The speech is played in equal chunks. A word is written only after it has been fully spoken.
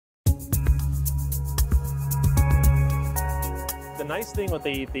nice thing with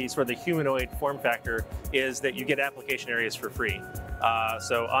the sort of the humanoid form factor is that you get application areas for free.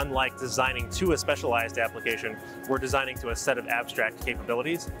 So unlike designing to a specialized application, we're designing to a set of abstract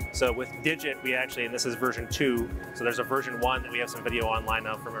capabilities. So with Digit, we actually, and this is version 2, so there's a version 1 that we have some video online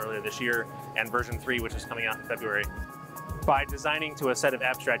of from earlier this year, and version 3, which is coming out in February. By designing to a set of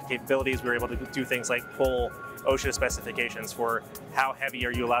abstract capabilities, we were able to do things like pull OSHA specifications for how heavy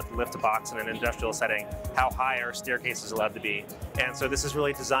are you allowed to lift a box in an industrial setting, how high are staircases allowed to be. And so this is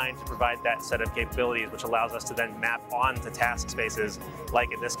really designed to provide that set of capabilities, which allows us to then map onto task spaces,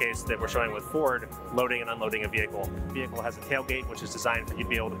 like in this case that we're showing with Ford, loading and unloading a vehicle. The vehicle has a tailgate, which is designed for you to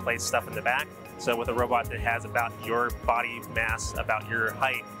be able to place stuff in the back. So with a robot that has about your body mass, about your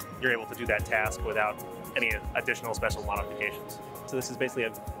height, you're able to do that task without any additional special modifications. So this is basically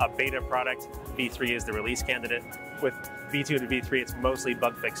a beta product. V3 is the release candidate. With V2 to V3, it's mostly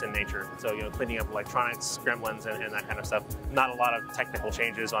bug fix in nature. So, cleaning up electronics, gremlins, and that kind of stuff. Not a lot of technical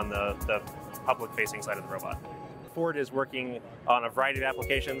changes on the public-facing side of the robot. Ford is working on a variety of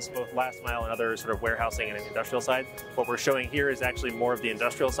applications, both last mile and other sort of warehousing and industrial side. What we're showing here is actually more of the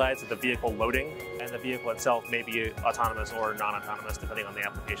industrial side, so the vehicle loading, and the vehicle itself may be autonomous or non-autonomous depending on the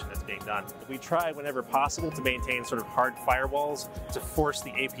application that's being done. We try whenever possible to maintain sort of hard firewalls to force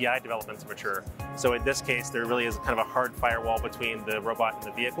the API development to mature. So in this case, there really is kind of a hard firewall between the robot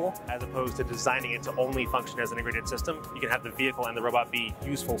and the vehicle, as opposed to designing it to only function as an integrated system. You can have the vehicle and the robot be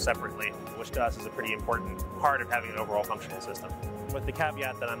useful separately, which to us is a pretty important part of having an overall functional system. With the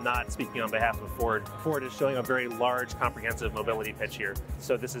caveat that I'm not speaking on behalf of Ford. Ford is showing a very large, comprehensive mobility pitch here.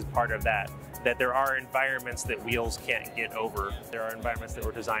 So this is part of that there are environments that wheels can't get over. There are environments that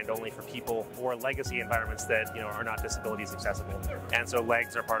were designed only for people, or legacy environments that are not disabilities accessible. And so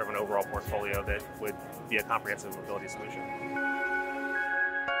legs are part of an overall portfolio that would be a comprehensive mobility solution.